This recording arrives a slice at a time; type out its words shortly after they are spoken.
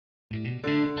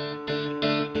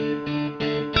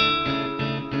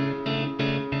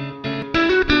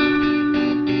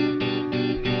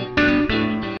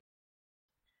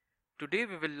Today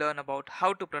we will learn about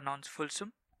how to pronounce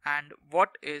fulsome and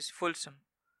what is fulsome.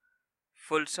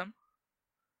 Fulsome.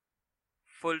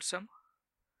 Fulsome.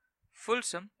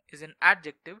 Fulsome is an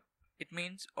adjective. It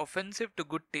means offensive to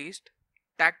good taste,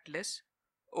 tactless,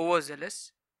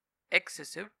 overzealous,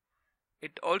 excessive.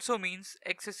 It also means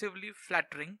excessively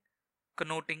flattering,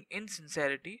 connoting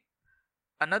insincerity.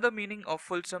 Another meaning of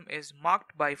fulsome is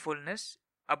marked by fullness,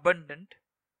 abundant,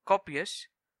 copious.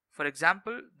 For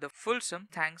example, the fulsome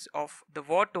thanks of the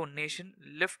war-torn nation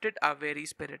lifted our very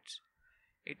spirits.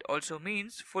 It also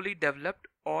means fully developed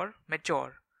or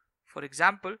mature. For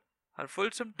example, her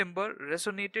fulsome timbre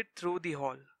resonated through the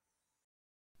hall.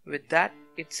 With that,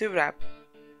 it's a wrap.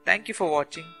 Thank you for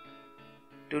watching.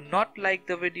 Do not like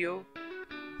the video,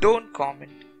 don't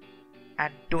comment,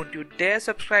 and don't you dare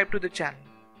subscribe to the channel.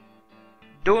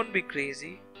 Don't be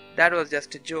crazy, that was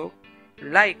just a joke.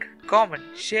 Like,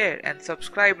 comment, share and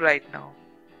subscribe right now.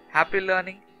 Happy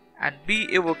learning and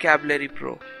be a vocabulary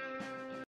pro.